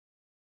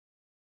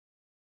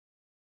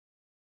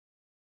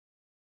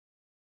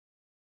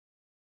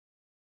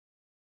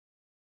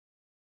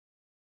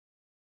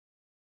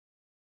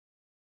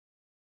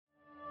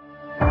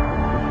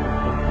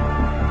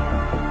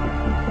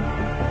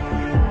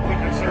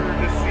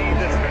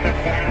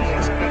There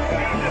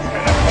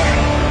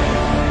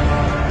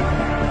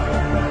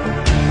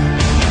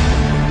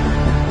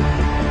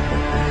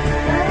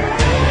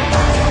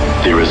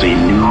is a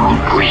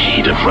new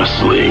breed of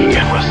wrestling,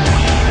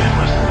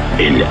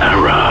 an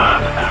era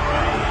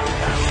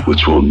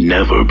which will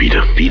never be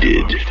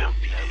defeated.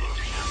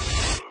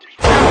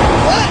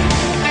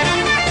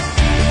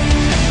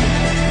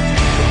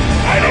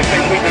 I don't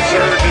think we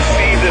deserve to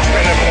see this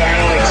kind of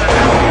violence.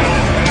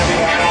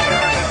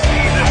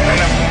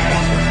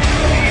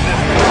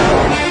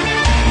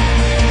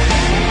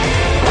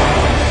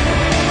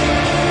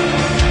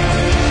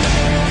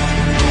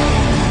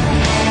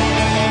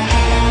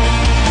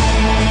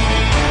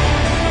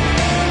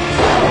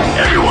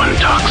 Everyone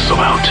talks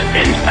about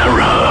an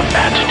era of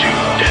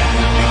attitude.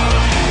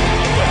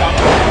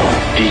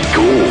 The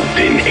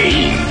golden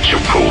age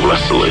of pro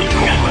wrestling.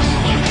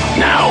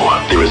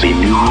 Now there is a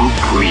new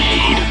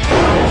breed,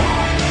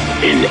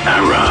 an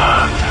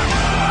era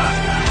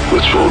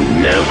which will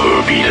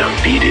never be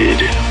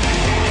defeated.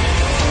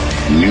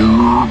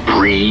 New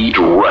Breed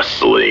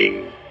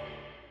Wrestling.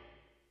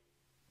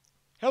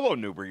 Hello,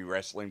 New Breed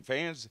Wrestling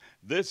fans.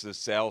 This is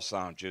Sal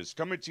Sanchez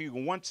coming to you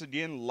once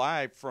again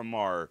live from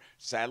our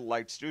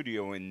satellite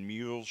studio in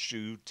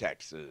Muleshoe,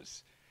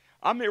 Texas.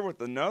 I'm here with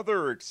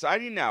another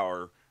exciting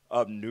hour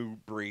of New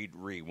Breed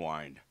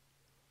Rewind.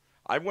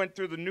 I went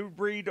through the New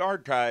Breed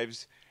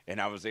archives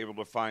and I was able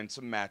to find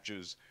some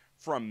matches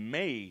from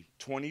May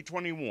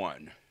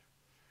 2021.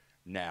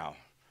 Now,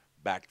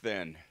 back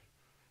then,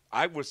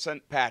 I was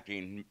sent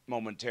packing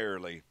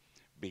momentarily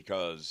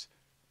because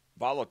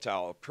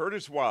volatile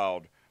Curtis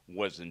Wylde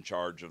was in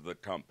charge of the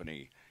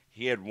company.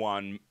 He had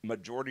won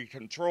majority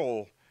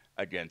control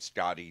against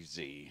Scotty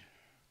Z.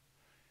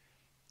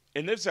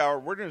 In this hour,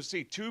 we're going to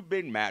see two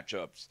big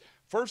matchups.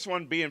 First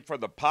one being for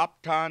the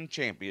PopCon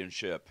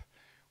Championship.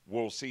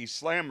 We'll see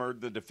Slammer,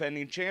 the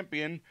defending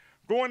champion,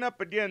 going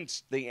up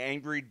against the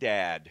Angry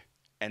Dad.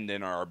 And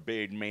then our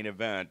big main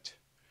event,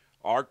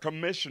 our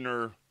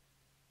commissioner,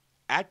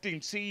 acting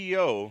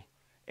CEO,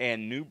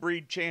 and New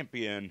Breed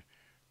champion,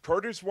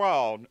 Curtis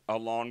Wylde,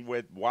 along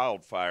with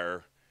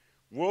Wildfire,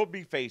 will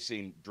be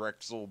facing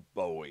Drexel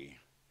Bowie.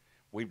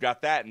 We've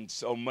got that and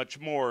so much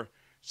more,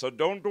 so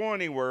don't go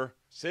anywhere.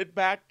 Sit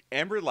back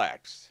and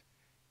relax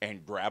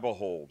and grab a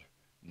hold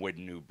with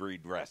New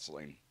Breed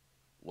Wrestling.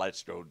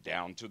 Let's go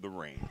down to the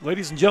ring.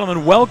 Ladies and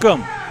gentlemen,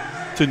 welcome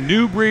to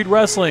New Breed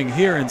Wrestling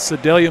here in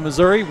Sedalia,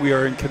 Missouri. We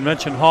are in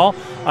Convention Hall.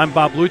 I'm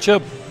Bob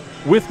Lucha.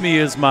 With me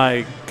is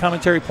my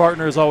commentary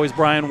partner, as always,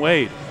 Brian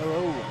Wade.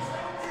 Hello.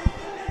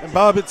 And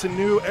Bob, it's a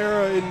new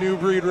era in New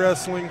Breed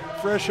Wrestling.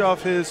 Fresh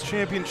off his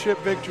championship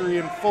victory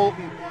in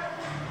Fulton,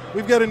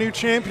 we've got a new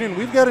champion.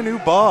 We've got a new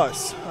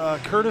boss.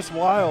 Curtis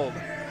Wylde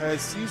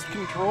has seized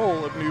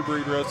control of New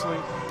Breed Wrestling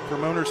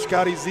from owner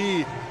Scotty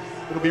Z.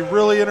 It'll be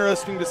really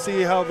interesting to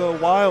see how the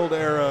Wylde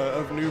era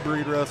of New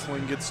Breed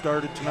Wrestling gets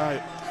started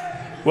tonight.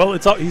 Well,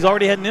 he's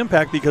already had an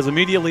impact because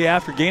immediately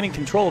after gaining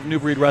control of New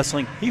Breed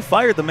Wrestling, he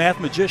fired the Math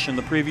Magician,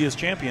 the previous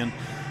champion.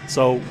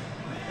 So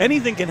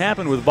anything can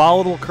happen with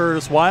volatile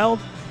Curtis Wylde,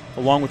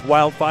 along with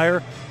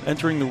Wildfire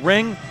entering the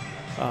ring.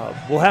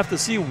 We'll have to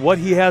see what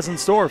he has in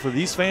store for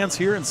these fans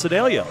here in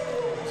Sedalia.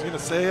 I was going to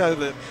say that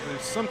there's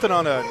something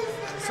on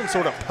some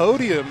sort of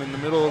podium in the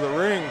middle of the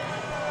ring.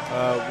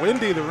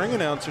 Wendy, the ring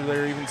announcer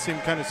there, even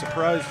seemed kind of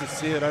surprised to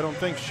see it. I don't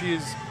think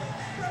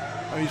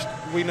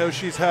we know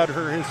she's had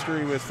her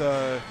history with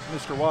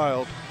Mr.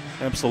 Wylde.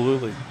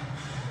 Absolutely.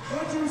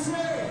 What'd you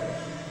say?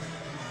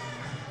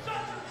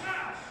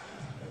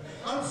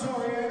 I'm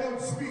sorry, I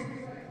don't speak.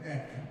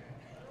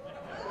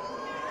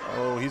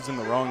 Oh, he's in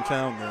the wrong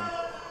town then.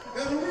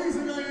 Now the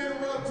reason I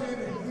interrupted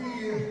the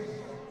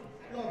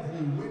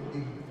lovely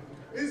Whitney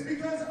is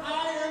because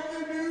I am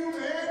the new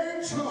man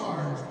in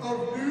charge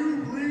of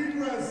New Breed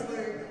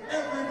Wrestling.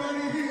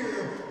 Everybody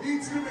here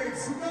needs to make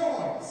some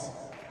noise.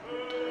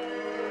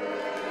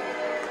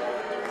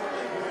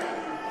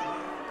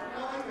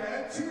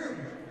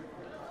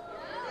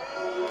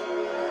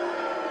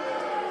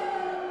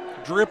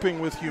 Dripping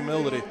with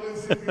humility.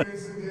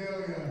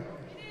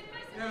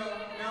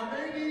 Now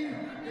maybe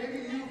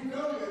you've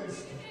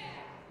noticed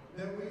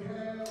that we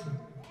have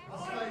a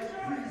slight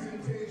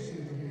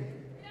presentation here.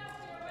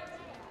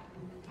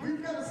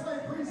 We've got a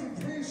slight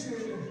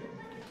presentation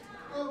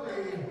of a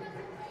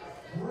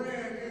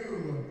brand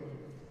new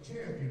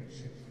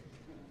championship.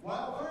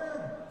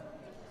 Wildfire,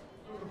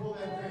 we're gonna pull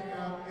that thing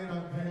out and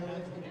unveil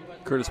it.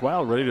 Curtis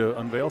Wylde ready to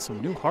unveil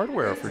some new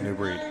hardware for New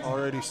Breed.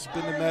 Already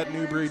spending that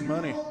New Breed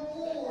money.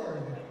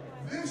 Award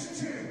this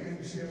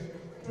championship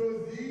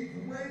to the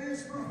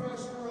greatest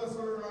professional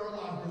wrestler in our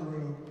locker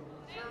room.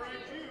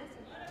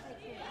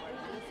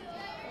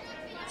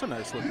 It's a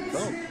nice looking This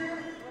belt.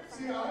 here,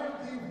 see,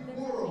 I'm the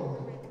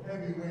world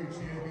heavyweight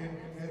champion,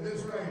 and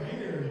this right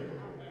here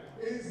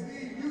is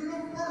the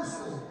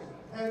Universal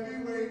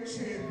Heavyweight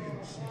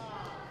Championship.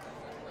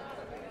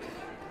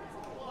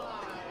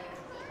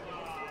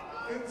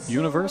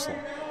 Universal.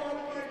 Right now,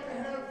 I'd like to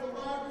have the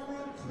locker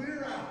room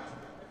clear out.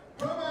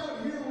 Come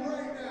out here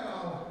right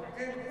now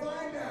and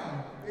find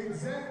out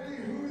exactly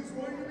who is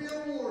going to be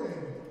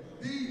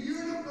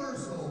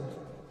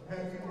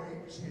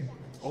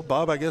Well,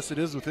 Bob, I guess it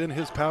is within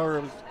his power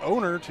as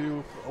owner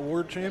to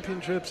award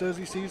championships as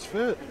he sees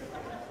fit.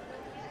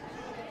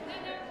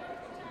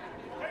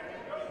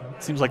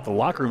 Seems like the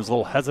locker room's a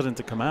little hesitant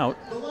to come out.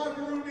 The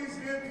locker room needs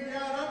to empty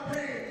out. I'm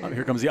paying you.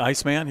 Here comes the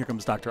Iceman. Here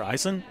comes Dr.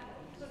 Ison.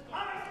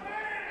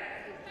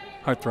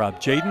 Heartthrob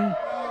Jaden.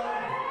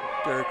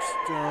 Derek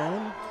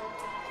Stone.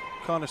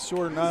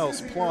 Connoisseur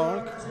Niles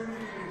Plonk.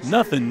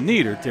 Nothing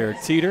neater,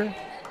 Derek Teeter.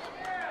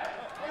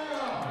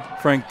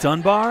 Frank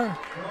Dunbar.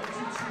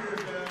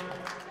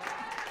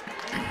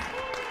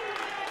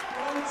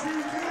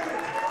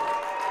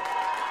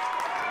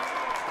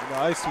 The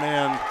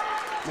Iceman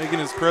making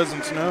his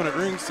presence known at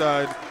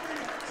ringside.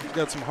 He's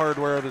got some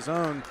hardware of his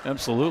own.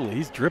 Absolutely.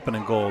 He's dripping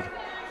in gold.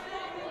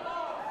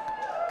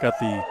 Got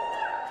the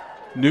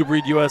New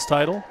Breed U.S.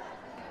 title.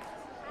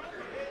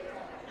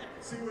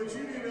 See, what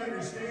you need to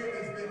understand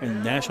is that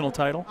And national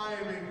title. I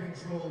am in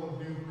control of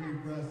New Breed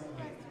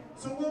Wrestling.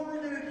 So what we're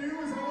going to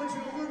do is I want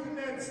you to look at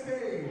that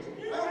stage.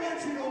 I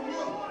want you to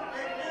look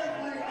at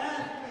every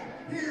athlete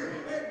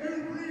here at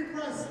New Breed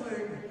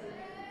Wrestling.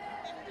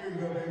 Here you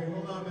go, baby.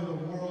 Hold on to the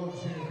World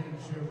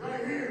Championship.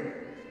 Right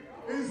here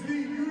is the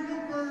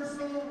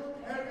Universal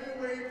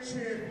Heavyweight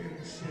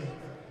Championship.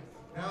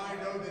 Now I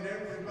know that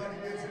everybody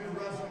gets into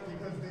wrestling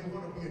because they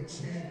want to be a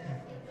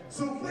champion.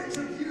 So which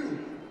of you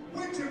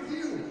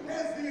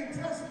has the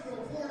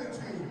intestinal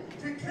fortitude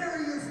to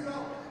carry this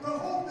belt, to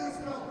hold this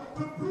belt,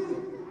 to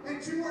prove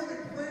that you are the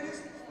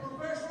greatest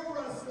professional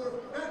wrestler,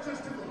 not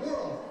just in the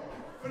world,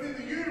 but in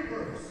the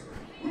universe?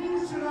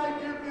 Who should I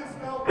give this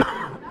belt to?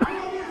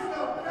 Who is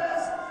the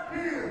best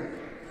here?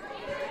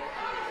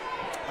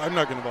 I'm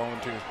not going to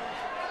volunteer.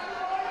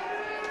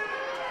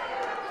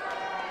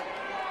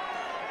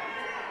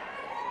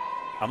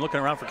 I'm looking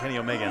around for Kenny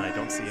Omega, and I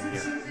don't see him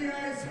here.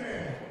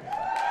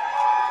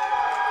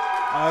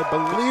 I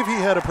believe he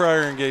had a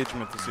prior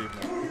engagement this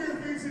evening. Who here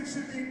thinks it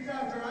should be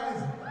Dr.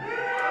 Isaac?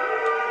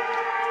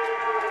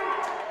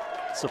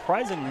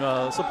 Surprising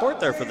support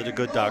there for the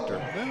good doctor.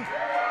 Yeah.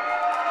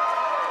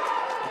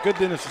 A good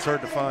dentist is hard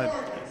to find.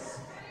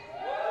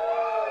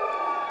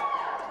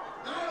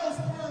 Niles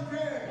Plonk,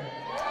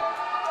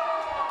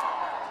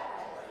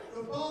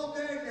 the bald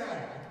dead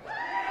guy.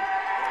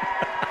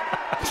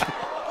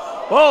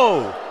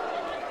 Whoa!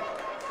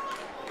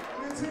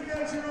 You took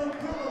out your own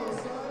pillow,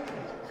 son.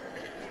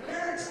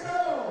 Derek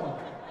Stone.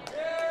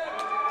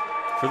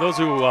 For those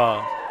who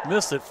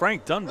missed it,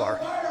 Frank Dunbar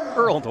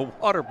hurled a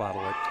water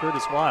bottle at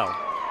Curtis Wylde.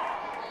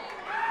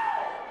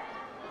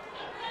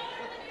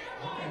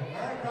 Okay, all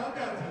right, calm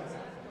down,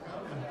 Jensen.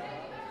 Calm down.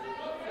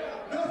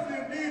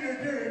 Nothing neither,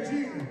 Derek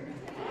Jeter.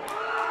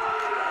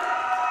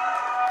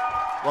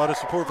 A lot of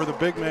support for the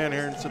big man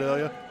here in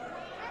Sedalia.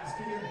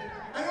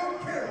 I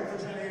don't care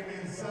what your name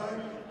is,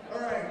 son.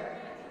 All right,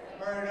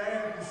 I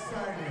have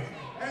decided.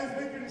 As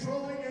the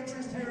controlling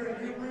interest here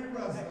in New Breed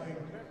Wrestling,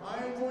 I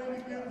am going to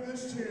give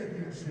this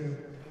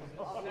championship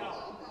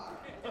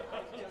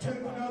to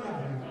none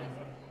of you.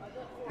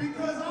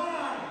 Because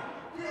I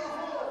will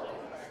hold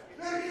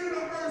the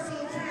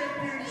Universal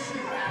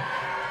Championship.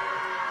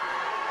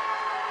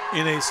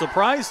 In a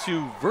surprise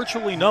to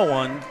virtually no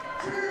one,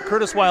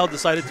 Curtis Wylde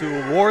decided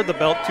to award the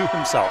belt to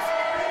himself.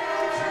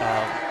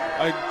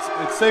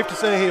 It's safe to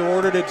say he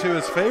awarded it to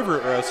his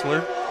favorite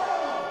wrestler.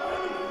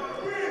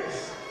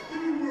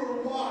 You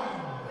were wild.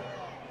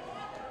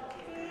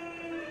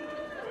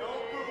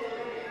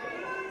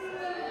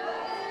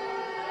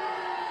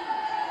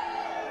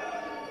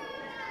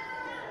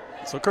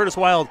 So Curtis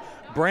Wylde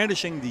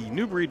brandishing the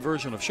New Breed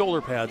version of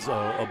shoulder pads,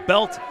 a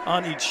belt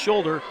on each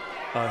shoulder.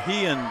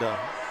 He and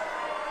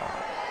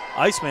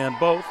Iceman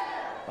both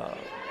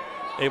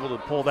able to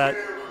pull that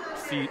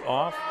feat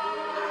off.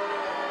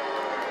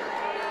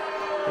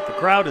 But the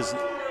crowd is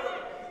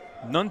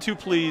none too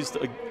pleased,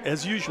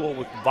 as usual,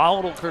 with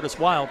volatile Curtis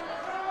Wylde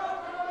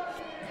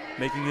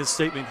making his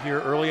statement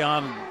here early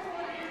on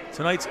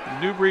tonight's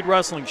New Breed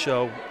Wrestling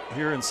show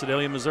here in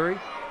Sedalia, Missouri.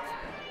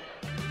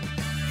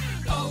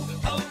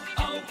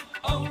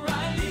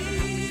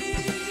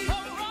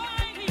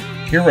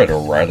 Here at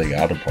O'Reilly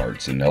Auto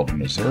Parts in Eldon,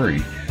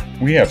 Missouri,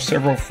 we have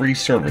several free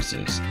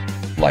services,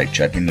 like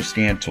checking the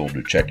scan tool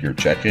to check your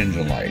check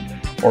engine light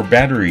or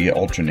battery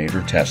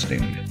alternator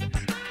testing.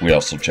 We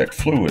also check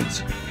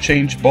fluids,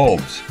 change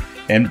bulbs,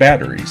 and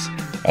batteries,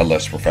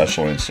 unless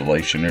professional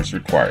installation is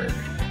required.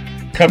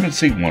 Come and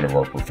see one of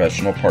our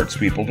professional parts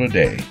people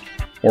today,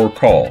 or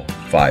call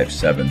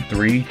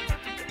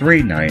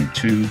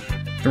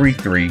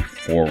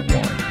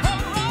 573-392-3341.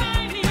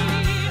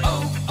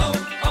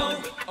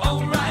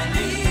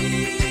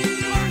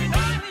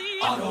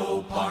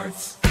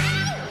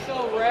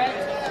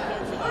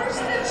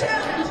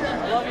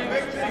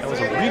 That was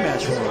a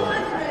rematch from a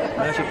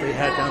matchup they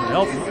had down in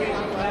Elton.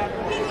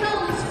 He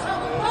comes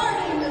from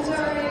Wylde,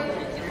 Missouri.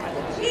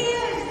 He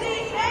is the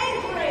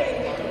angry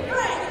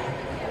Frank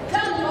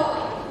Dunbar.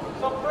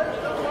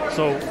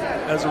 So,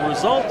 as a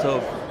result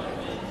of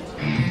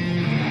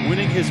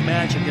winning his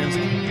match against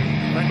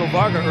Franco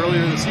Varga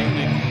earlier this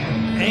evening,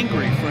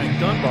 angry Frank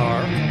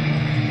Dunbar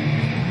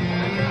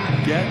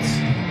gets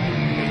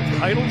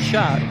title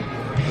shot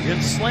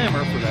against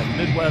Slammer for that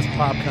Midwest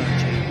Popcorn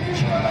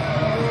Championship.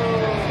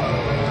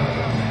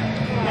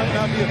 Might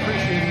not be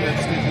appreciating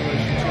that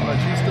stipulation too much.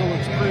 He still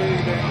looks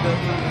pretty banged up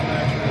for the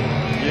match.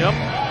 Yep.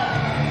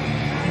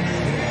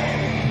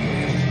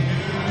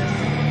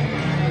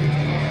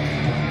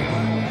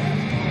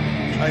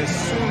 I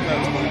assume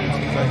that was the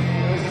reason because I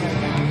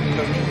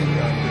coaches have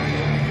got there.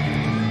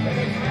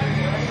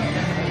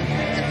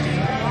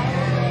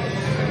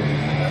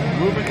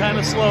 Moving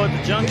kind of slow at the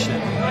junction.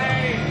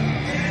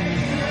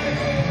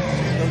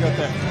 Still got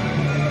that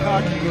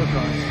cocky look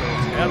on his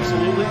face.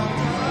 Absolutely.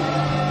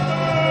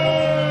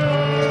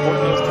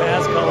 Sporting those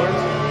Taz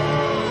colors.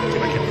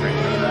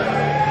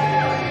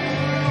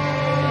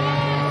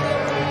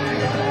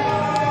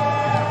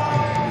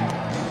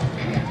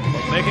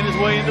 Making his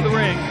way into the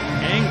ring,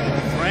 angry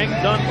Frank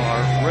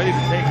Dunbar, ready to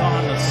take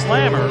on the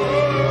Slammer.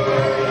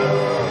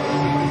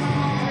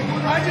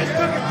 I just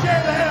took a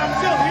chair to the head. I'm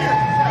still here.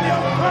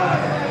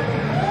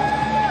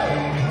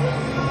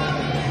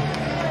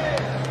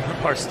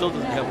 Dunbar still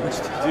doesn't have much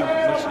to do,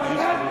 much use for the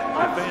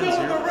I'm fans still in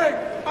here. the ring.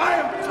 I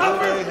am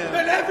tougher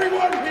than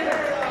everyone here.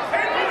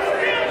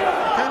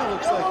 Kind of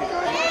looks like a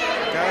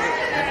guy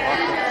that's been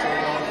locked up so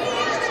long and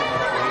gained so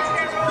much weight.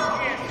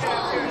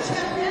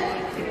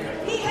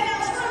 He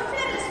hails from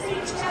Venice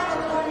Beach,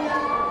 California.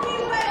 He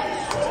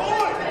weighs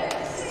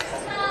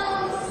 206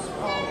 pounds.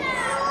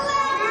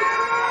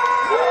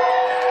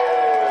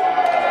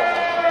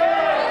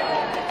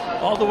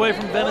 All the way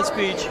from Venice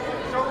Beach.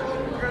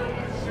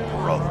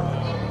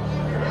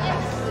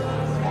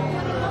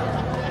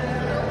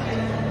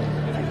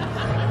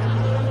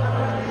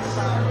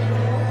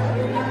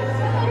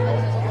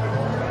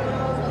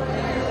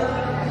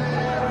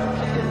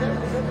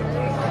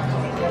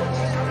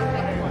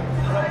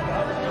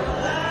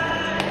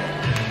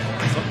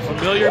 Some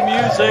familiar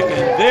music,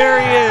 and there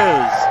he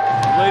is,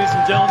 ladies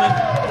and gentlemen.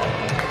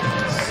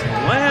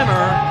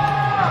 Slammer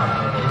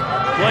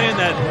playing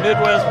that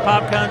Midwest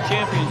Popcorn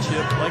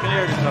Championship like an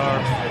air guitar.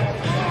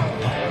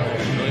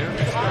 Familiar?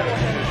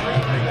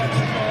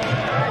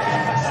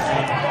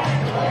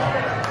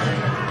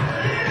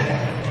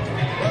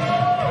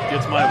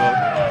 Gets my vote.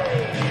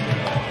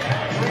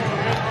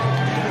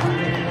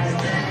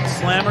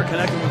 Slammer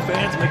connecting with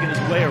fans, making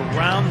his way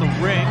around the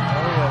ring.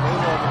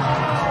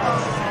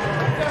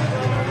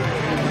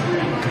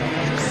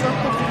 There's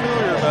something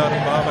familiar about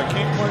him, Bob. I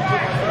can't quite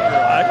put my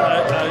finger on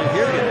it. I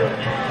hear you.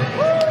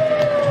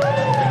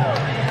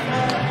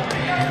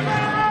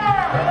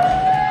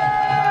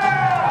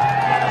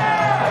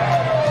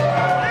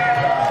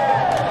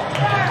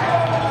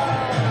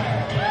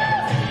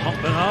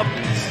 Pumping up,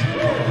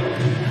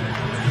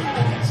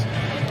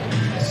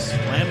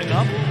 slamming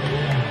up.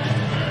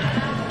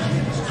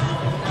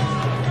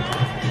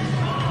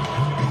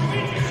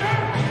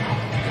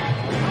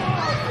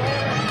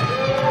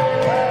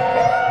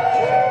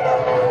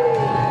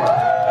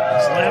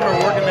 Slammer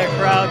working that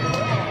crowd.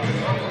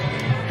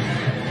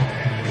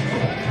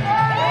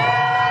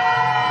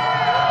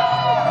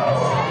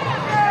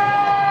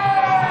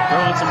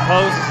 Throwing some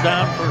poses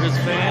down for his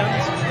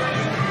fans.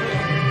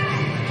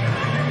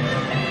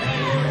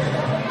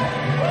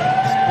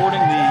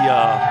 Sporting the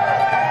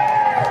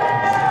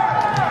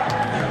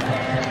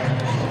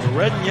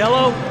red and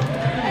yellow,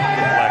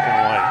 black and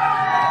white.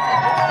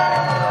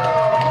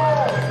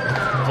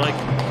 It's like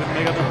couldn't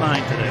make up his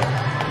mind today.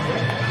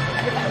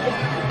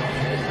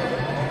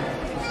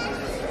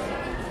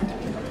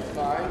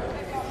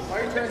 Why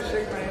are you trying to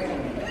shake my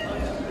hand?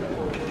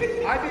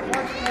 I did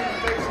punch you in the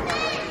face.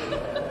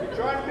 You're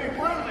trying to be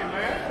friendly,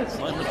 man.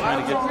 Slammer's trying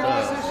to get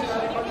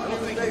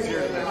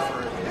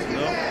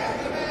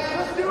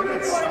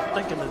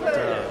thinking that I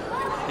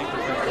think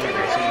they're going to play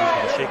this and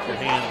going to shake your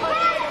hand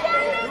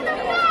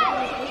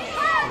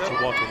once you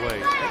walk away.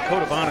 That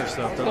code of honor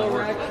stuff doesn't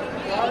work.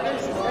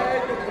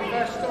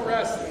 Professional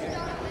wrestling.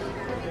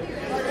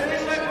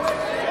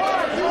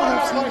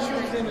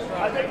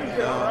 I think he's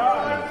good.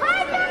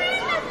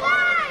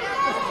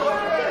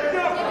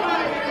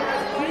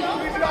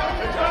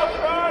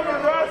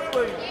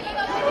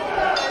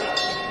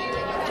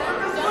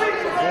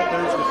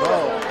 There's the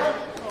ball.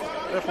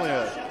 Definitely an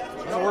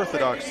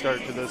unorthodox start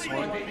to this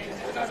one.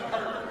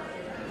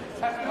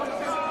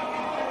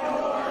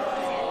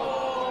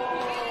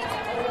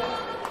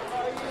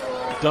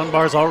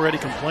 Dunbar's already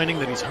complaining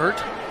that he's hurt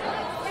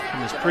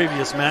from his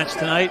previous match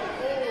tonight.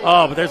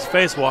 Oh, but there's a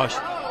face wash.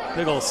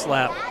 Big old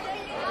slap.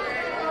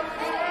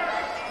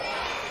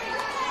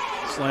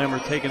 Slammer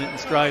taking it in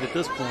stride at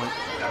this point.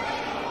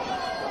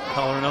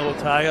 Collar and elbow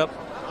tie up.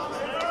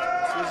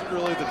 This isn't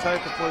really the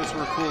type of place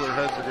where cooler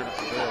heads are going to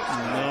prevail.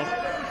 No.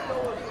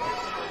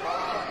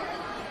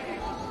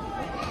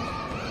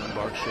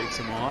 Dunbar shakes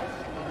him off.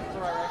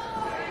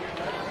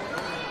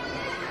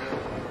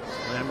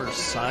 Slammer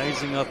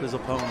sizing up his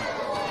opponent.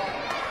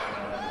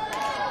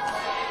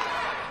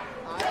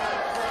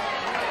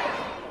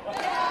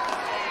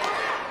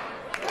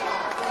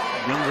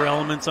 Younger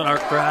elements in our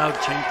crowd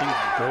chanting,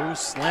 "Go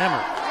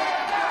Slammer."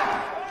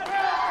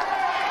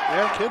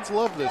 Yeah, kids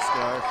love this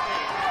guy.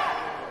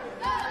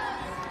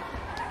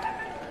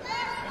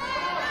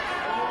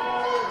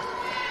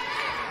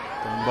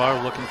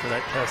 Dunbar looking for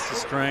that test of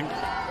strength.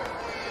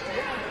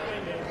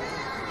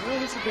 Well,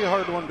 this would be a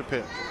hard one to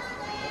pick.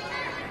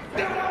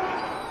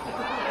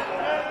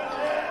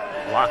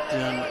 Locked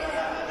in.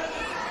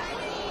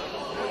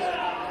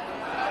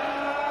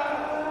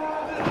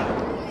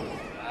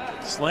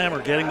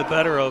 Slammer getting the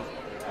better of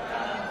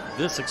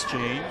this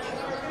exchange.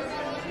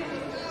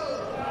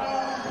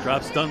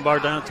 Drops Dunbar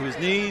down to his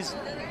knees.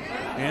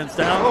 Hands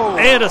down.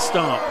 And a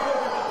stomp.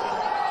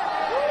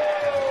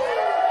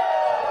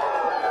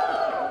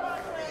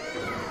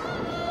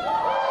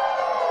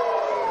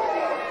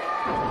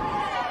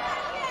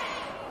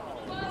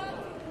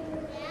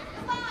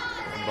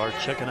 Dunbar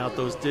checking out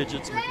those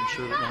digits, making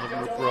sure that none of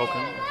them are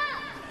broken.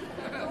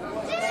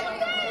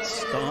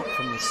 Stomp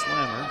from the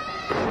Slammer.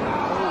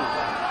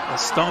 A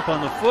stomp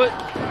on the foot.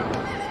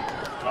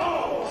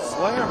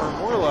 Slammer,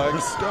 more like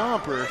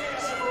Stomper.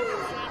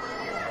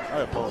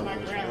 I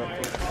apologize for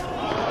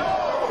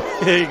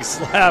that. Big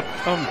slap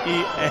from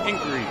the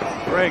angry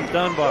Greg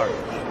Dunbar.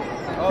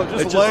 Oh,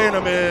 just laying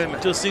him in.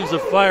 Just seems to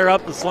fire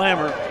up the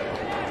Slammer.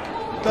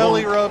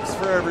 Belly rubs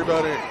for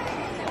everybody.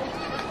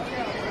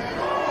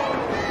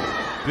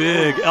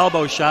 Big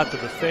elbow shot to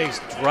the face.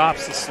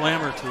 Drops the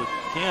Slammer to the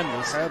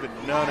canvas. Having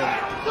none of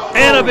it.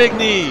 And a big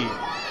knee.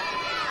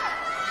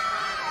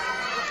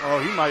 Oh,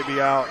 he might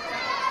be out.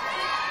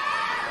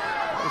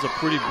 That was a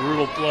pretty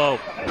brutal blow.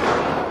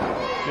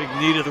 Big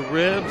knee to the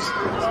ribs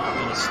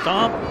and a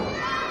stomp.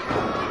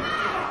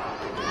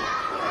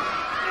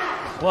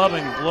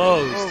 Clubbing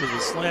blows to the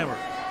Slammer.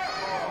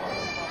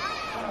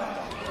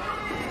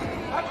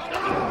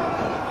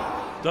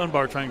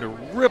 Dunbar trying to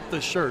rip the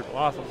shirt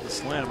off of the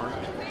Slammer.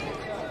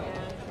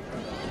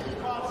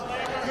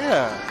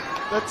 Yeah,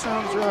 that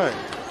sounds right.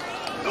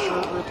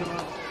 Shirt ripping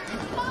off.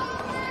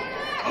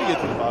 You get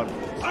to the bottom.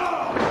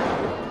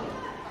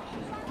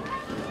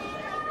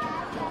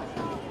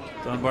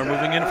 Dunbar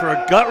moving in for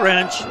a gut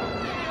wrench.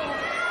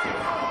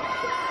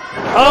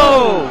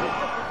 Oh!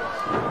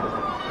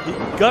 He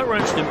gut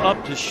wrenched him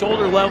up to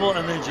shoulder level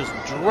and then just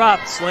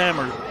dropped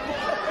Slammer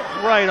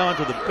right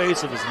onto the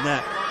base of his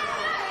neck.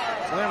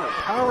 Slammer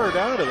powered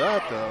out of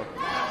that, though.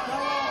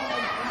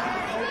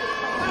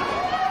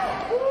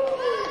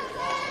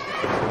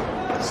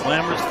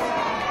 Slammer's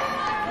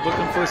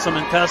looking for some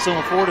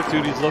intestinal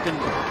fortitude. He's looking.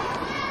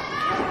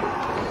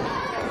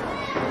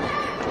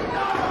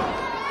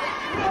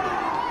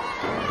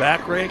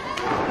 Back rake.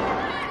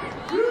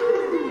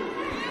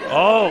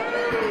 Oh.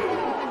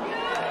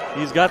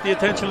 He's got the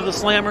attention of the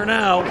Slammer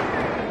now.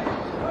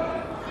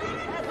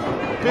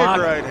 Big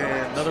right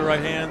hand. Another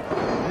right hand.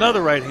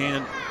 Another right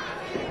hand.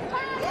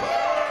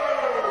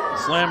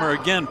 Slammer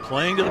again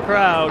playing to the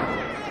crowd.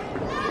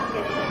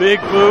 Big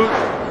boot.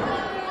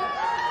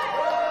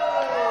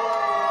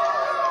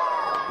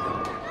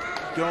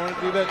 Don't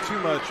do that too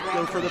much.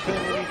 Go for the pin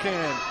when you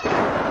can.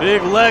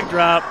 Big leg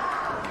drop.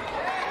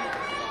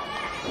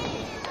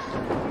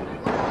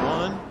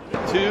 1,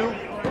 2,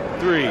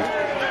 3.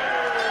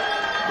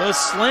 The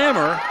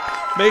Slammer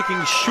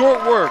making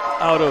short work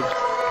out of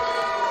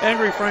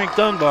Angry Frank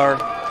Dunbar.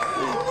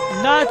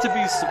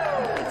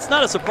 It's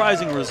not a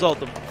surprising result,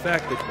 the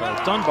fact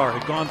that Dunbar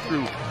had gone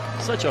through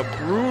such a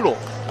brutal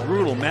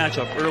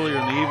matchup earlier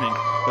in the evening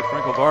with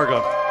Franco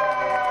Varga.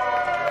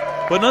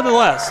 But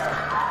nonetheless,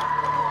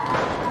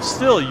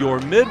 still your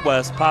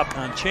Midwest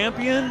PopCon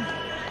champion,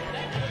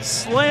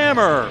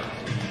 Slammer.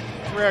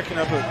 Racking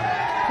up a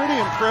pretty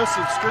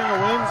impressive string of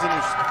wins in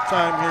his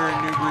time here in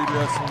New Breed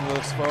Wrestling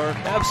thus far.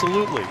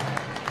 Absolutely.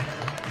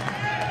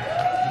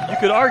 You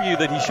could argue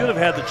that he should have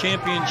had the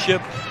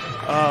championship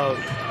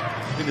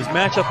in his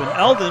matchup in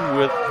Eldon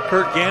with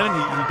Kurt Gannon.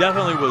 He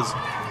definitely was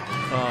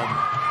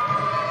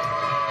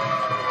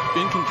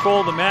in control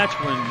of the match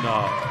when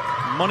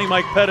Money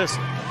Mike Pettis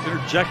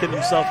interjected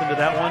himself into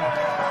that one.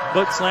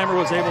 But Slammer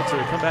was able to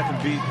come back and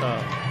beat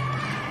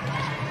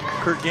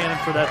Kurt Gannon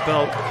for that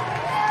belt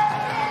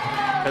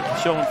at the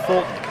show in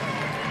Fulton.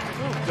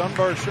 Oh,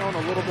 Dunbar showing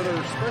a little bit of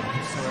respect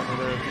to Slammer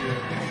there at the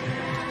end.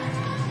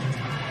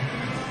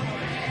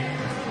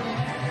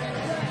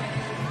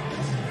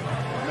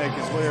 Make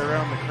his way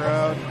around the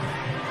crowd.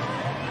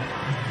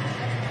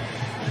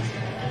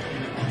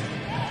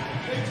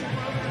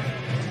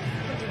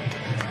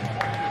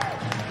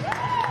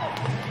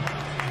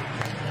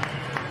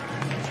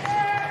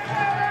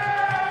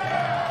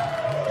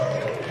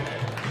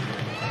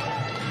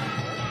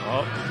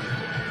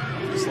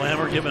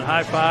 Slammer giving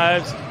high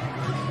fives,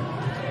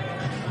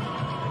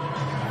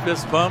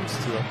 fist bumps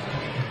to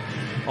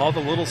all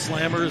the little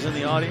Slammers in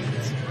the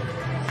audience.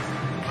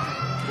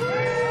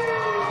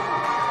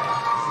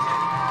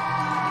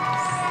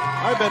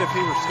 I bet if he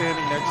were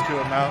standing next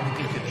to a mountain,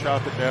 he could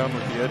chop it down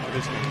with the edge of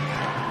his knee.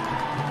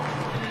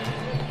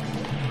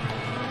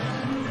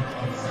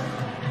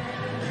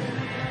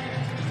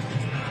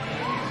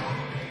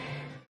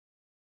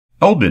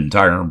 Eldon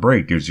Tire and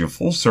Brake is your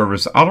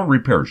full-service auto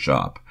repair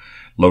shop.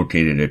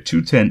 Located at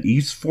 210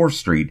 East 4th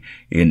Street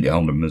in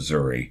Eldon,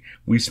 Missouri.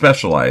 We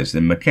specialize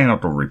in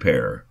mechanical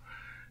repair,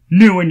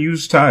 new and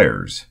used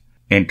tires,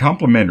 and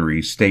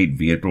complimentary state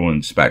vehicle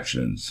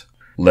inspections.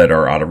 Let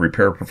our auto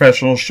repair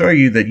professionals show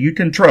you that you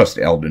can trust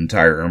Eldon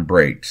Tire and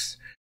Brakes.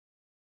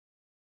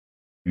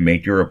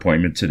 Make your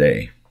appointment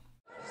today.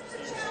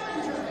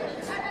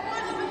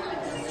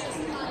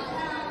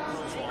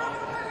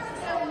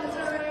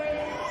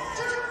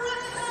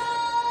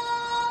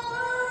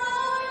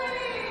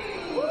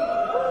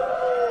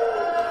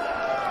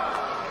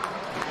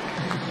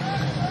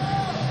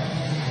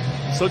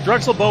 So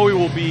Drexel Bowie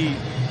will be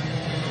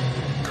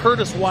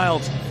Curtis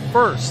Wylde's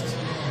first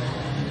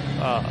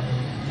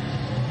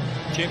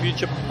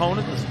championship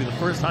opponent. This will be the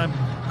first time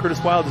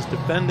Curtis Wylde is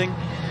defending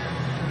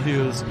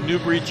his New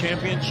Breed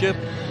Championship.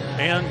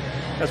 And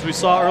as we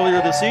saw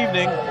earlier this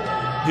evening,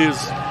 his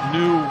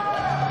new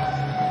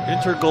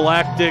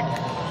intergalactic,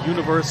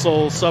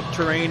 universal,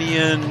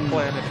 subterranean,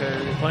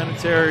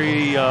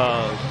 planetary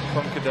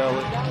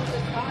Funkadelic.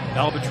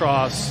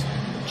 Albatross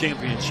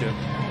Championship.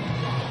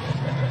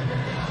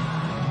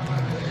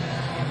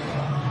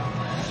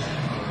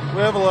 We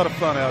have a lot of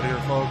fun out here,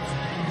 folks.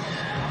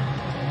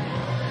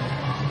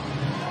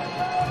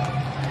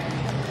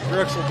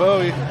 Drexel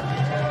Bowie,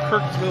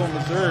 Kirksville,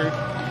 Missouri.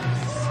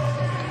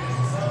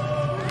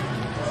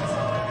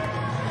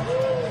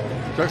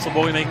 Drexel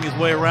Bowie making his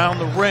way around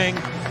the ring.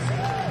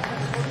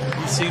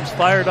 He seems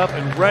fired up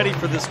and ready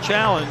for this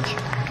challenge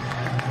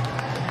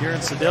here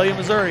in Sedalia,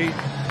 Missouri,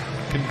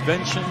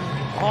 Convention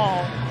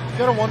Hall. You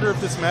gotta wonder if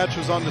this match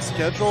was on the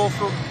schedule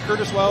for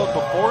Curtis Wylde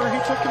before he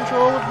took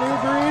control of New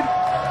Breed,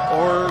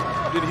 or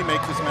did he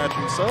make this match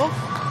himself?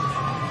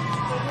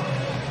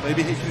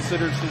 Maybe he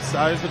considers his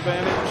size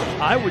advantage.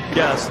 I would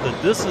guess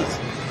that this is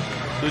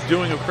the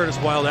doing of Curtis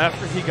Wylde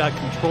after he got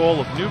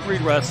control of New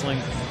Breed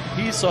Wrestling.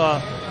 He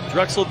saw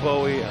Drexel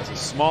Bowie as a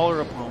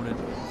smaller opponent,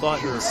 thought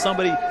he was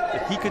somebody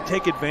that he could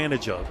take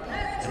advantage of.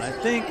 And I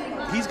think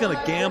he's going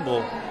to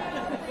gamble.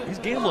 He's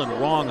gambling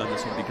wrong on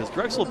this one because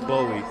Drexel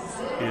Bowie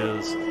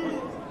is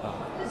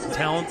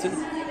talented,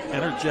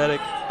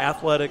 energetic,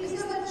 athletic,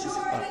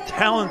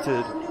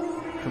 talented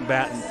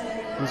combatant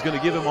who's going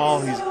to give him all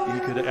he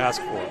could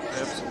ask for.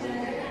 Absolutely.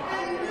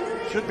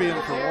 Should be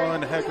in for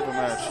one heck of a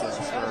match then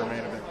for our main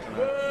event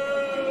tonight.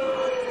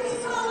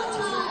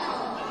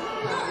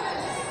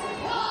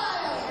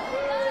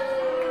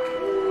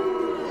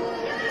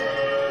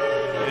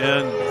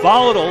 And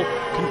volatile,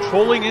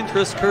 controlling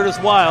interest Curtis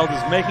Wylde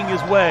is making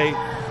his way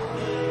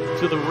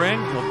to the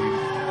ring. He'll be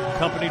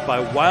accompanied by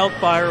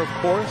Wildfire, of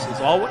course,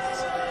 as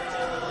always.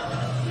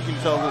 You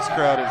can tell this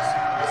crowd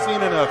has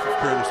seen enough of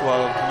Curtis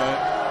Wylde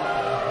tonight.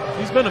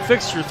 He's been a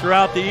fixture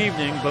throughout the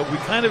evening, but we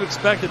kind of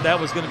expected that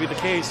was going to be the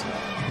case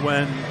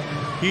when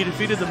he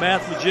defeated the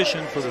Math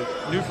Magician for the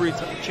New Breed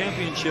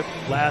Championship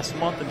last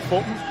month in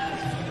Fulton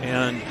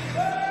and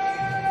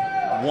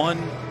won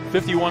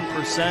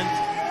 51%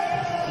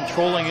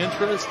 controlling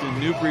interest in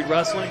New Breed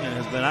Wrestling and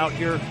has been out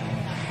here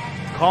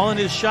calling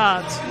his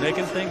shots,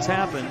 making things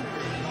happen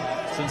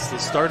since the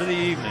start of the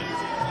evening.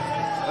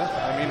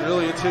 I mean,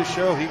 really, it's his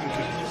show. He can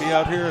be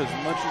out here as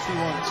much as he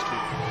wants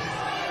to.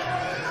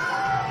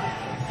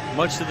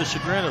 Much to the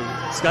chagrin of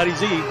Scotty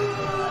Z.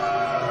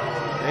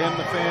 And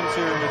the fans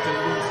here in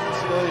attendance in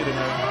Sedalia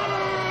tonight.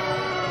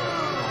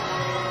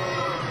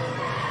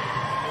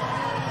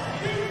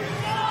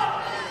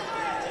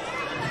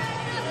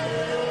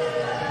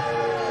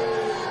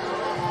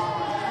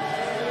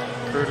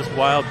 Curtis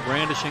Wylde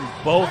brandishing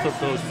both of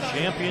those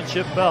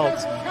championship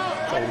belts.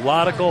 It's a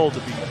lot of gold to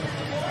be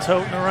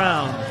toting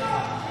around.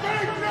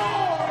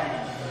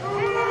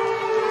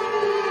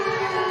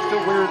 It's a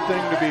weird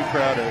thing to be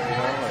proud of, you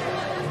know? Like,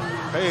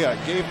 hey, I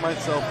gave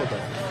myself a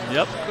belt.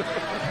 Yep.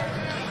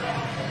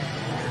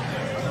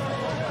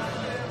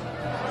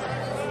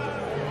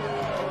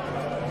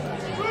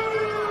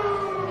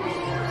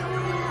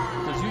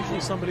 There's usually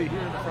somebody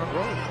here in the front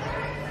row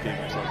who gave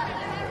himself a belt.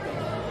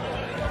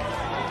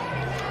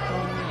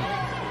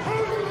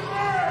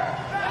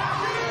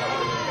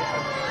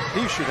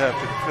 He should have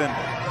to defend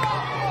it.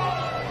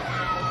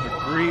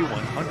 Agree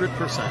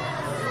 100%.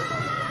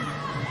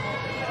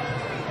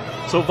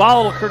 So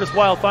volatile Curtis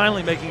Wylde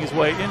finally making his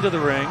way into the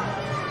ring.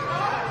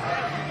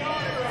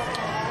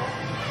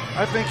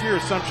 I think your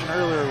assumption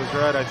earlier was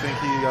right. I think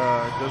he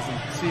doesn't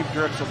see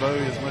Drexel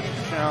Bowie as much of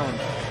a challenge.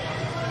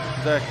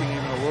 He's acting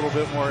even a little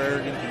bit more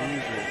arrogant than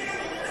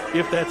usual.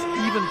 If that's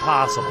even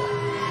possible.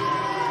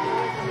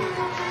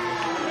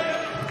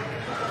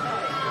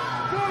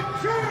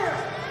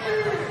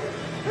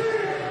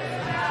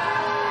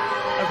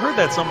 I've heard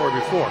that somewhere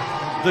before.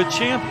 The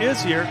champ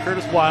is here.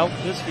 Curtis Wylde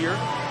is here.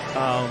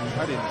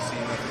 I didn't see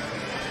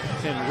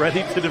nothing. And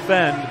ready to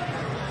defend.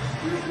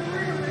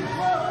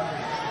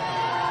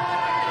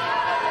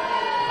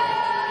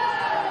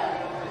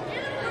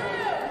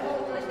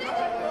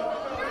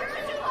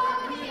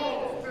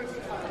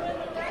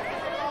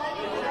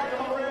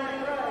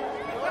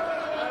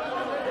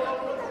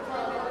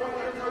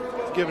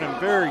 He's giving him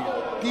very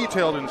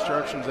detailed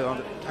instructions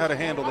on how to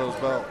handle those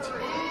belts.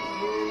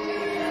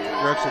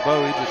 Drexel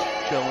Bowie just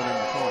chilling in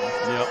the corner.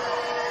 Yep.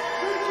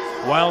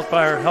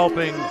 Wildfire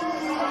helping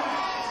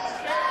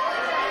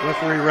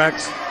referee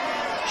Rex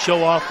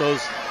show off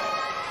those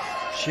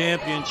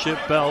championship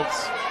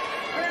belts.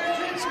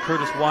 As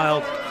Curtis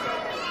Wylde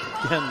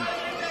again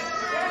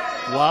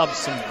lobs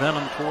some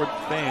venom toward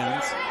the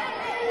fans.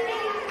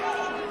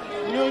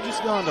 You know, it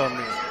just dawned on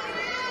me.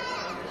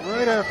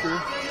 Right after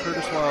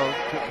Curtis Wylde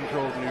took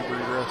control of New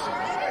Breed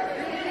Wrestling,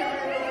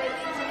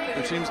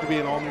 there seems to be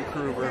an all-new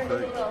crew of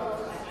referees.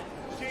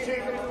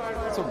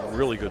 That's a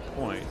really good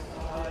point.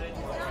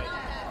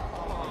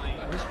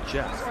 Where's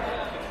Jeff?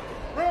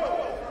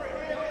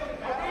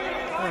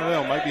 I don't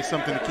know, might be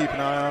something to keep an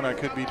eye on. I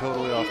could be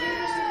totally off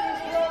base.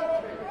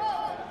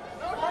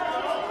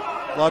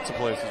 Lots of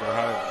places are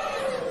hiring.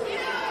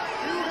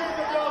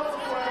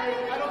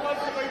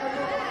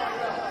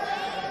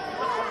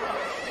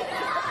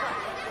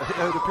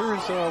 It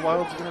appears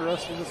Wylde's going to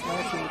wrestle this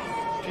match in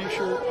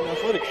t-shirt and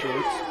athletic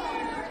shorts,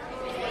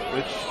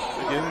 which,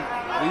 again,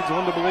 leads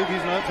one to believe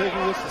he's not taking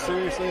this as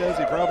seriously as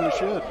he probably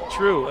should.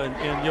 True, and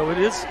you know, it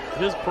is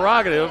his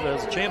prerogative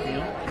as a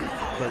champion,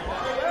 but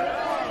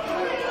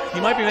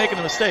he might be making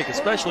a mistake,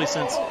 especially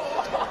since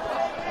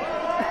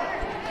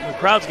the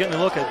crowd's getting a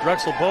look at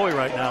Drexel Bowie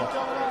right now.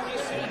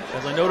 And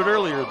as I noted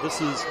earlier,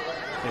 this is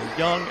a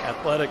young,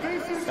 athletic,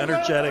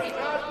 energetic,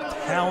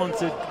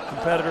 talented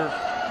competitor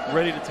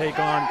ready to take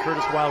on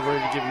Curtis Wylde, ready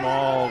to give him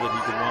all that he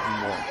could want and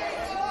more.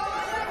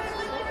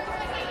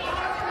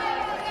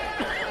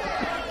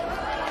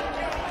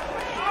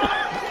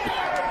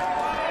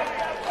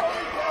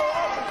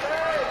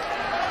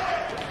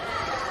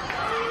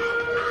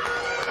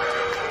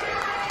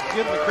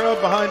 Getting the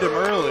crowd behind him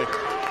early.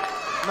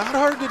 Not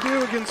hard to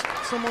do against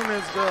someone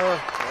as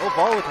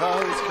volatile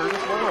as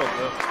Curtis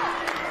Wylde.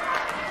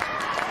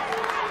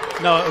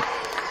 Now,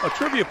 a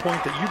trivia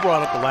point that you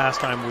brought up the last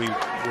time we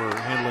were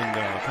handling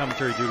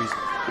commentary duties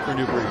for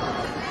New Breed.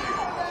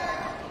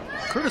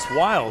 Curtis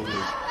Wylde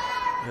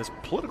has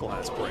political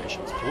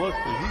aspirations. He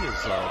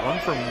has run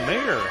for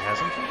mayor,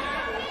 hasn't he?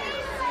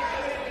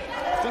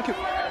 I think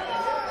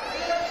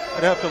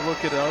I'd have to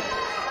look it up.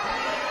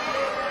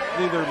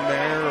 Either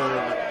mayor or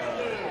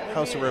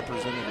House of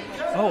Representatives.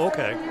 Oh,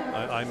 okay.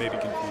 I may be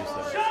confused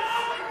there.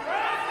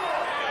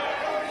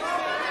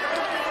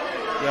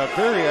 Yeah,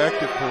 very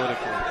active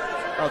politically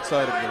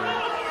outside of the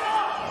ring.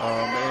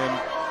 And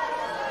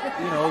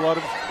you know, a lot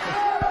of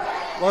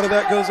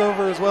that goes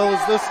over as well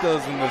as this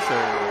does in this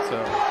area. So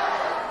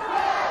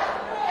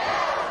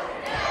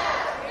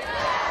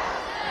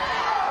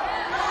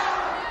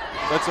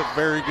that's a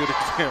very good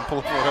example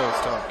of what I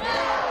was talking about.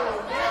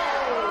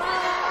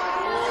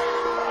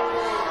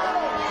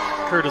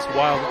 Curtis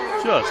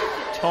Wylde just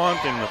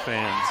taunting the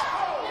fans,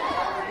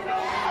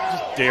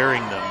 just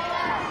daring them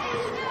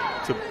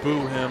to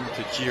boo him,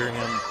 to jeer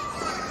him.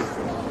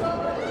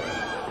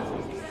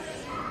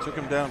 Took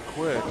him down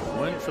quick.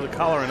 Went for the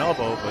collar and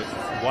elbow, but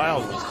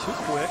Wylde was too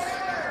quick.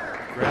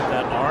 Grabbed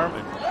that arm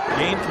and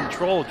gained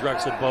control of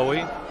Drexel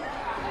Bowie.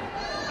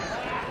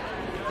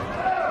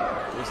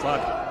 Looks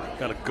like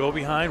got to go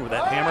behind with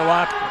that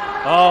hammerlock.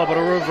 Oh, but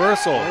a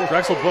reversal.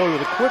 Drexel Bowie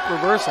with a quick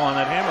reversal on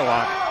that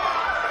hammerlock.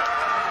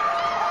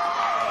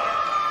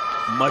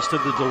 Much to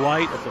the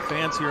delight of the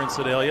fans here in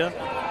Sedalia.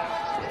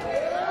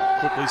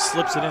 Quickly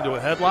slips it into a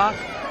headlock.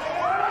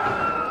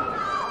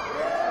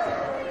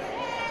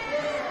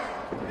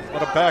 A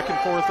lot of back and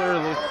forth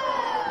early.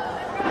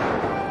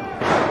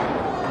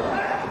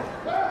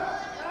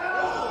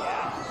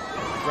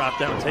 Drop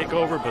down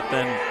takeover, but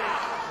then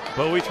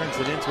Bowie turns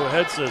it into a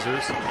head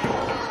scissors.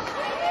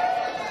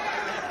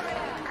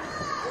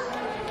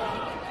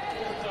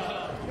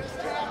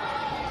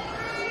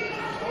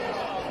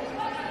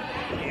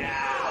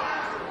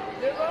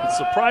 It's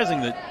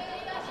surprising that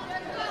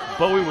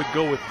Bowie would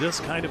go with this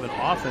kind of an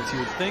offense. You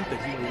would think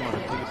that he would want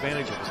to take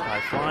advantage of his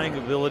high-flying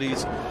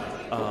abilities.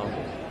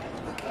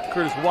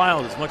 Curtis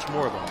Wylde is much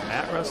more of a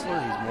mat wrestler.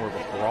 He's more of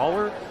a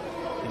brawler.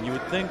 And you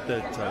would think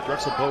that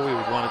Drexel Bowie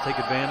would want to take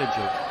advantage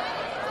of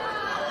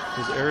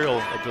his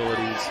aerial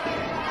abilities.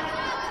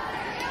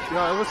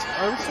 Yeah, I was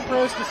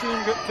surprised to see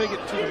him take it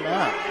to the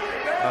mat.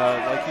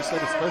 Like you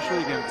said,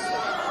 especially against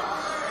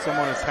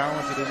someone as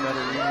talented in that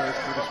arena as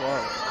Curtis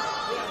Wylde.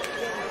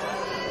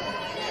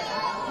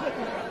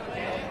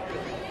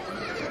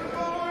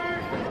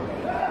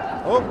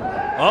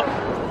 Oh,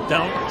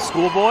 down,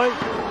 schoolboy,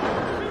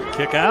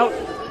 kick out.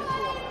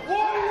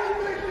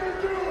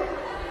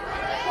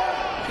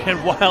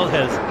 And Wylde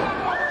has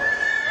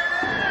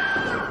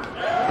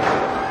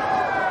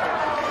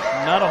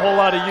not a whole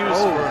lot of use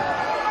for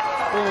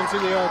pulling to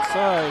the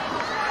outside.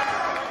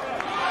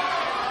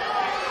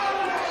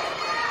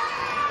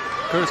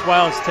 Curtis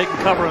Wylde is taking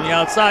cover on the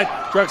outside.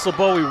 Drexel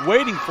Bowie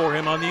waiting for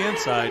him on the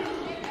inside.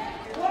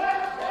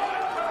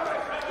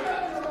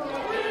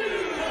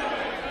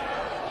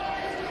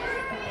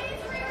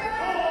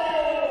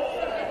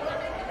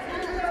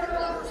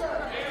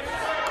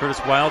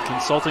 Curtis Wylde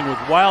consulting with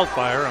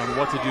Wildfire on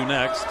what to do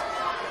next.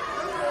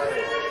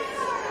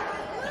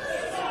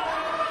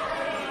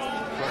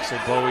 Drexel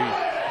Bowie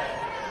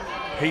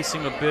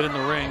pacing a bit in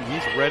the ring.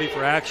 He's ready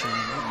for action.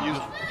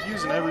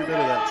 Using every bit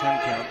of that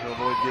 10 count to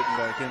avoid getting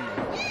back in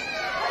there.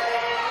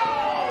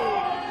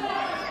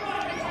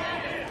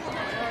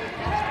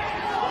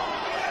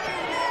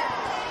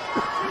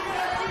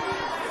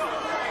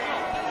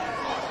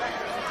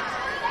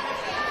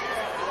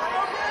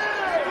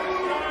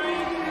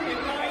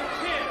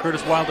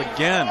 Curtis Wylde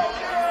again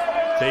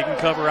taking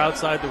cover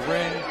outside the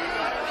ring,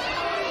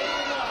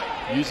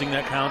 using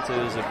that count to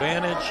his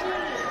advantage,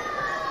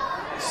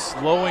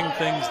 slowing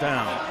things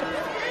down.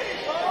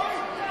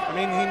 I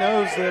mean, he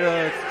knows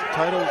that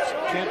titles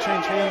can't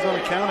change hands on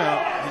a count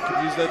out. He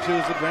could use that to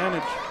his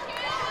advantage.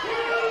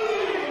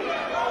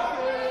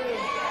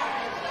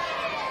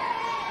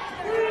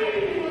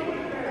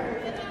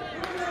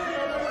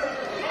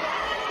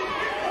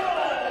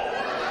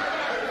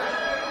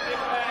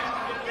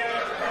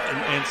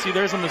 And see,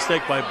 there's a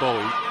mistake by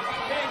Bowie.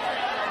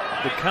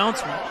 The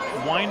count's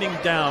winding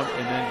down,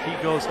 and then he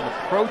goes and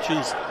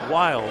approaches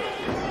Wylde.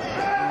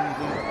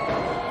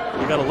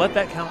 You got to let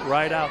that count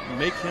ride out and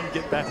make him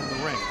get back in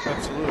the ring.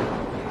 Absolutely.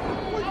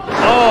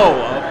 Oh,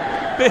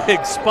 a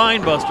big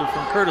spine buster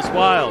from Curtis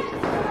Wylde.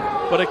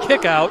 But a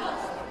kick out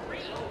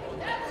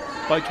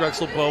by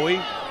Drexel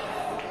Bowie.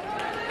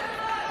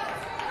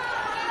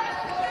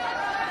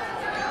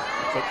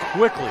 But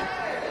quickly,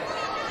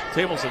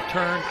 tables have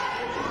turned.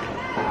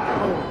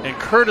 And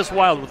Curtis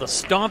Wylde with a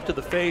stomp to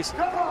the face,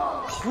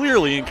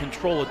 clearly in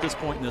control at this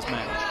point in this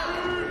match.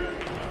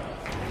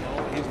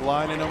 He's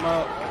lining him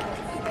up.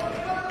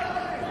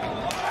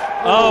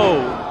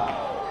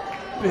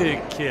 Oh,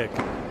 big kick.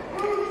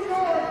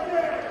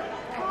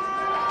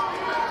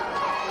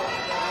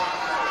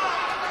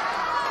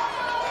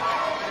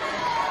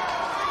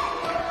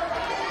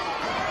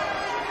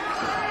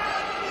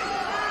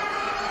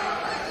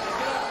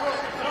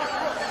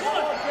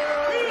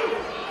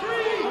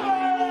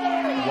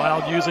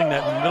 Wylde using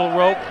that middle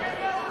rope,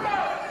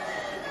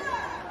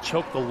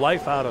 choked the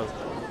life out of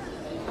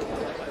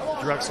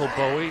Drexel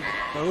Bowie.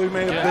 Bowie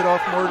may have bit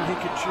off more than he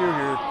could chew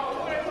here.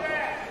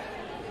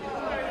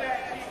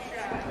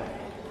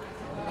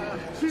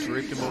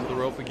 Draped him over the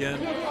rope again.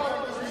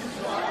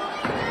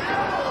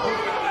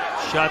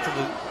 Shot to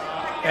the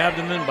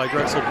abdomen by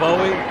Drexel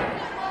Bowie.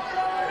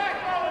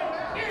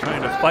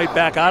 Trying to fight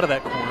back out of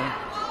that corner.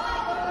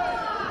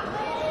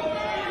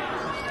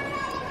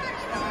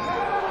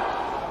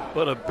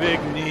 But a big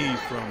knee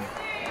from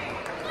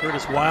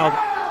Curtis Wylde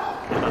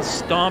and a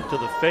stomp to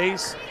the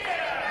face.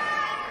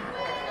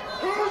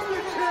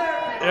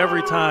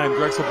 Every time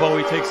Drexel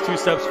Bowie takes 2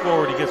 steps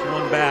forward, he gets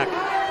 1 back.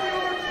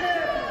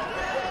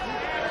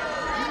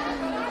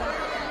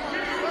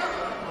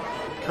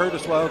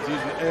 Curtis Wylde's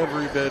using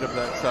every bit of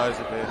that size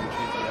advantage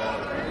he's got.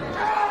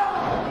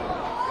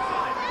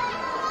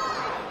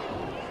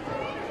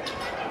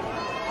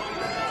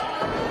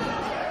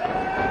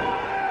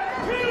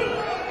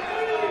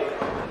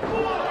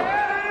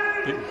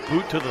 Big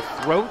boot to the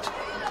throat,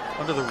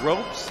 under the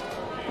ropes.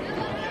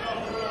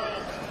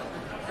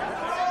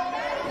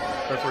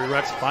 Referee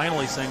Rex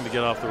finally saying to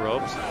get off the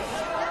ropes.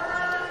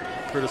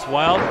 Curtis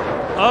Wylde.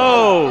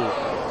 Oh!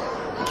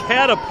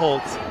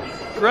 Catapults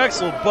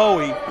Drexel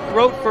Bowie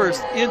throat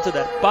first into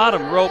that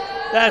bottom rope.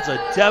 That's a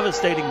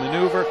devastating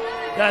maneuver.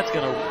 That's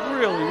going to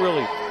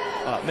really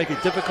make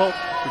it difficult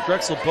for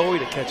Drexel Bowie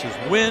to catch his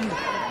wind.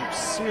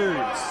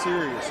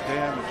 Serious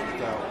damage with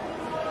that one.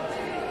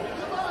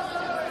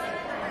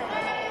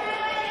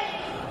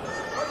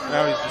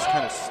 Now he's just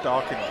kind of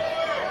stalking him.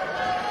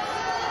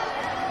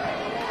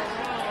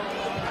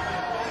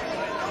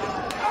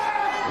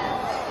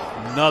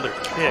 Another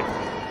kick.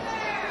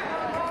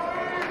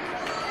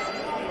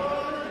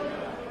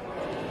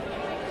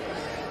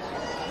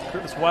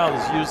 Curtis Wylde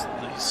has used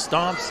the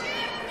stomps,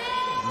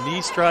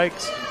 knee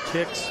strikes,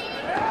 kicks,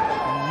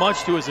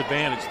 much to his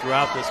advantage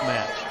throughout this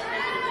match.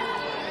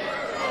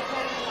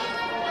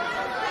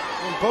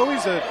 And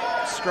Bowie's a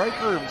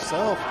striker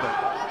himself, but,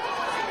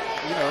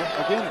 you know,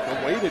 again, the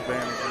weight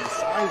advantage and the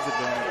size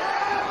advantage,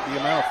 the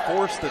amount of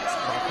force that's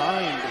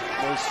behind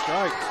those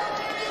strikes.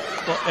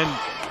 Well,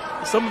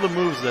 and some of the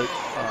moves that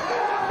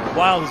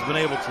Wylde has been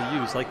able to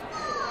use, like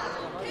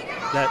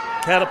that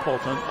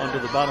catapult under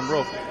the bottom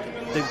rope,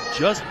 they've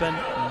just been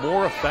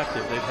more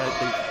effective. They've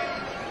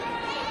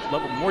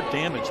leveled more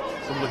damage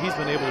than what he's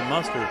been able to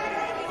muster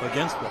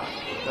against Wylde.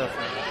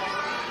 Definitely.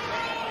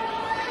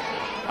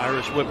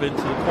 Irish whip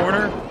into the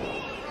corner.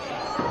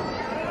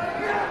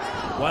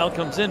 Wylde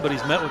comes in, but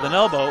he's met with an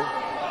elbow,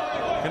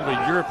 kind of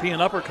a European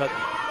uppercut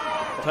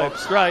type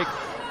strike.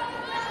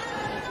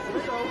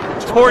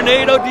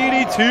 Tornado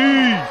DDT.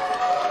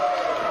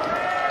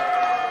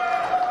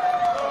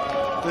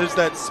 There's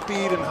that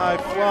speed and high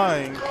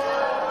flying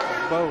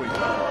of Bowie.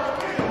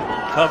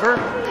 Cover,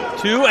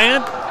 2,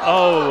 and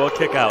oh, a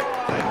kick out.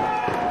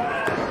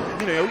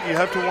 You know, you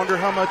have to wonder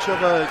how much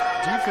of a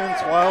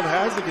defense Wylde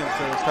has against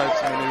those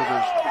types of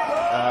maneuvers.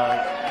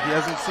 He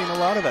hasn't seen a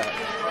lot of that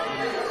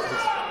in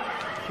his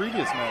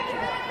previous matches.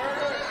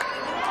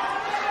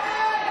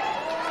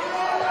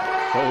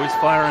 Bowie's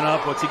firing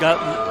up. What's he got?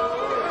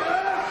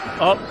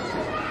 Up.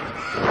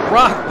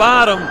 Rock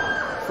bottom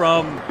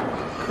from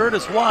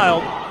Curtis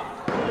Wylde.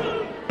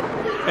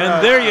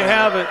 And there you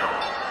have it.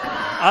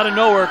 Out of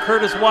nowhere,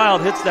 Curtis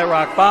Wylde hits that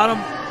rock bottom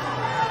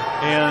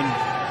and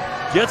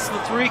gets the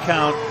 3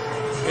 count.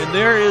 And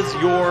there is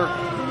your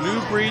new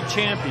breed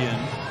champion.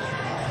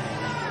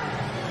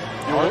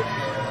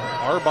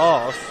 Our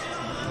boss.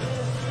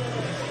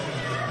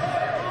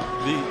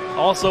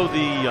 Also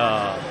the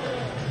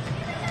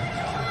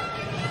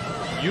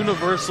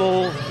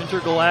Universal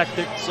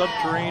Intergalactic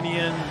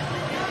Subterranean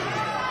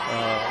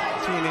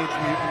Teenage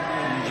Mutant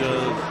Ninja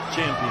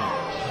Champion.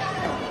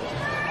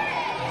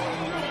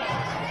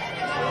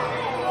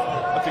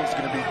 I think it's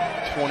going to be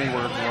 20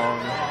 words long.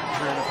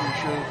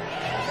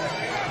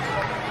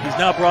 He's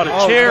now brought a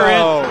Oh, chair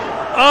no. in.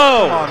 Come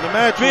Oh, on, the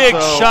match big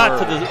was shot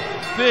over. to the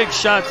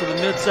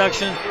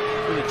midsection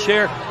for the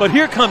chair. But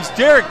here comes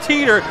Derek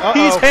Teeter.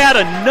 He's had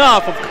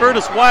enough of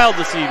Curtis Wylde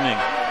this evening.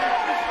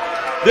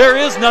 There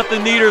is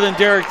nothing neater than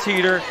Derek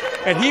Teeter,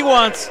 and he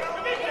would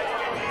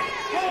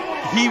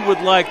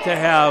like to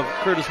have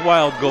Curtis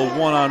Wylde go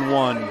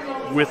one-on-one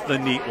with the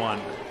neat one.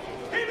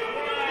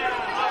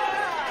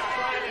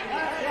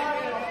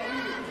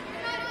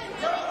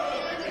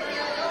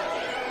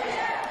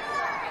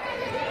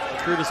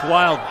 Curtis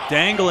Wylde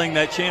dangling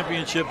that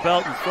championship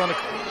belt in front of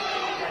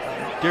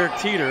Derek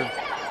Teeter.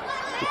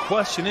 The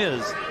question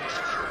is,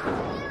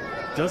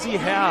 does he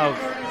have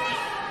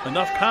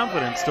enough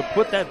confidence to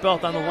put that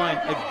belt on the line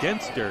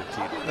against Derek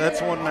Teeter?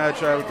 That's one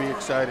match I would be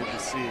excited to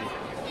see.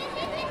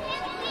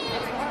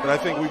 But I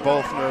think we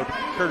both know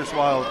Curtis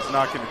Wylde is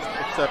not going to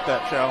accept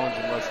that challenge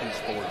unless he's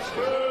forced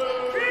to.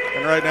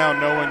 And right now,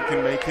 no one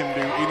can make him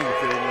do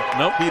anything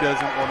he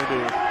doesn't want to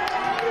do.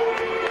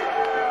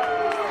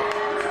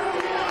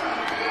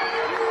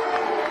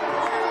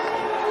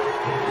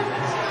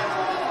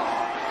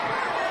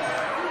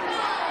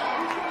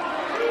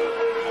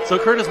 So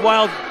Curtis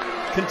Wylde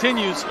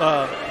continues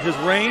his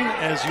reign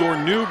as your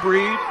new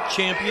breed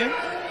champion,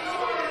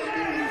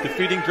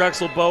 defeating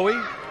Drexel Bowie.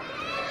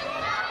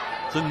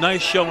 It's a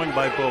nice showing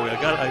by Bowie. I've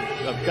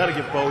got to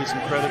give Bowie some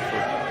credit for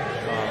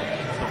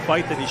the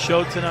fight that he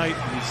showed tonight.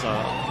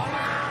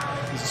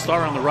 He's a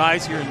star on the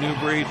rise here in New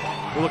Breed.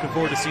 We're looking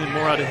forward to seeing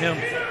more out of him.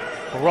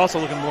 But we're also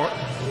looking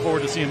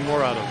forward to seeing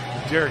more out of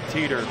Derek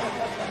Teeter.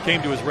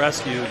 Came to his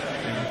rescue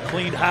and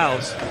cleaned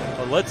house.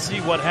 But let's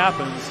see what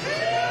happens.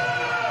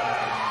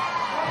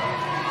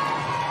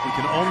 We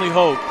can only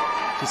hope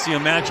to see a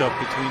matchup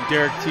between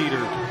Derek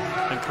Teeter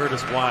and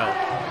Curtis Wylde.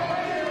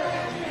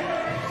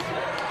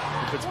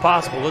 If it's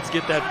possible, let's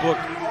get that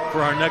booked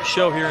for our next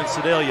show here in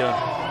Sedalia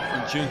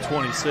on June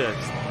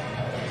 26th.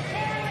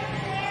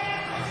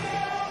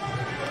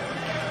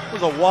 It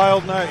was a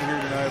wild night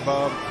here tonight,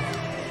 Bob.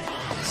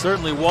 It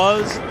certainly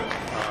was.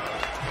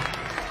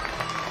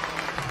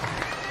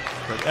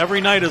 But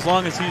every night, as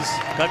long as he's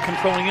got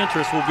controlling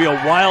interest, will be a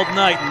wild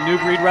night in New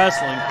Breed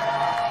Wrestling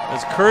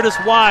as Curtis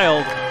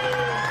Wylde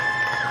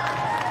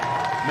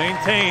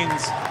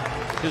maintains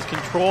his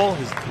control,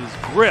 his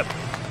grip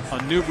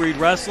on New Breed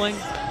Wrestling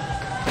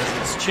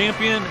as its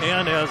champion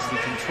and as the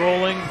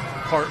controlling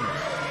partner.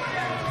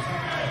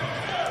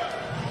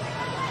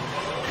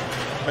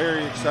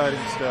 Very exciting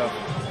stuff.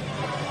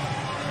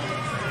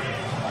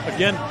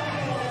 Again,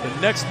 the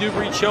next New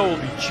Breed show will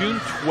be June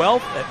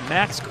 12th at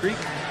Max Creek.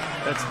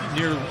 That's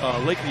near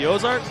Lake of the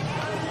Ozarks.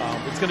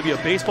 It's going to be a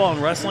baseball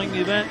and wrestling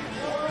event,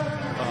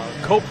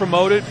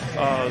 co-promoted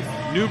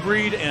New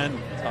Breed and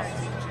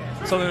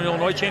Southern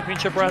Illinois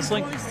Championship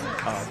Wrestling.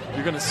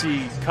 You're going to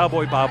see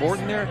Cowboy Bob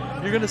Orton there.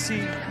 You're going to see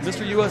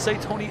Mr. USA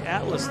Tony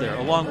Atlas there,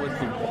 along with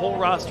the whole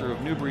roster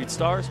of New Breed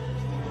stars.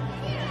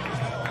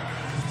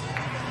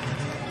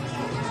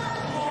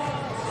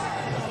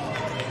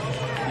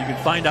 You can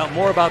find out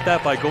more about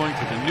that by going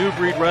to the New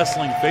Breed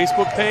Wrestling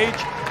Facebook page.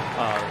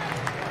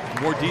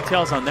 More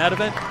details on that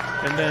event,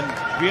 and then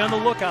be on the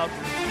lookout.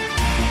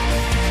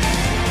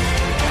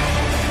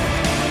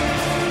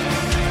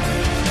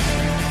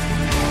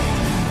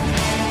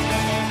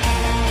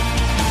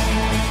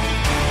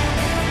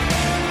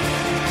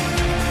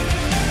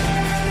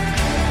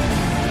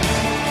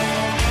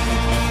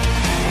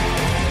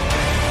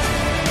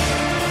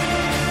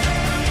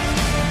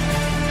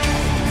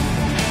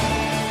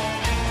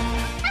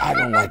 I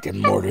don't like it,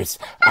 Mortis.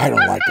 I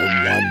don't like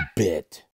it one bit.